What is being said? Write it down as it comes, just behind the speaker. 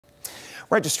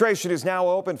Registration is now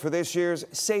open for this year's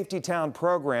Safety Town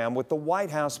program with the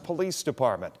Whitehouse Police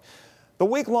Department. The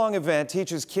week-long event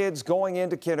teaches kids going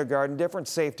into kindergarten different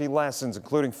safety lessons,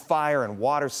 including fire and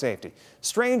water safety,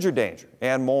 stranger danger,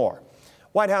 and more.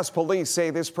 Whitehouse Police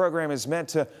say this program is meant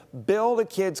to build a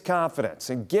kid's confidence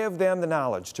and give them the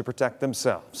knowledge to protect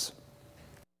themselves.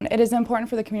 It is important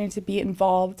for the community to be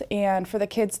involved and for the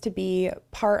kids to be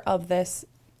part of this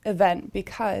event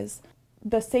because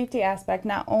the safety aspect,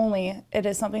 not only it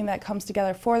is something that comes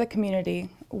together for the community,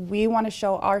 we want to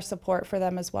show our support for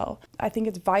them as well. I think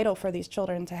it's vital for these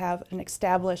children to have an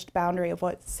established boundary of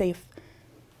what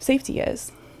safety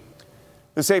is.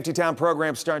 The Safety Town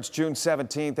program starts June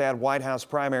 17th at Whitehouse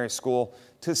Primary School.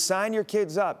 To sign your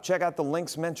kids up, check out the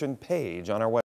links mentioned page on our website.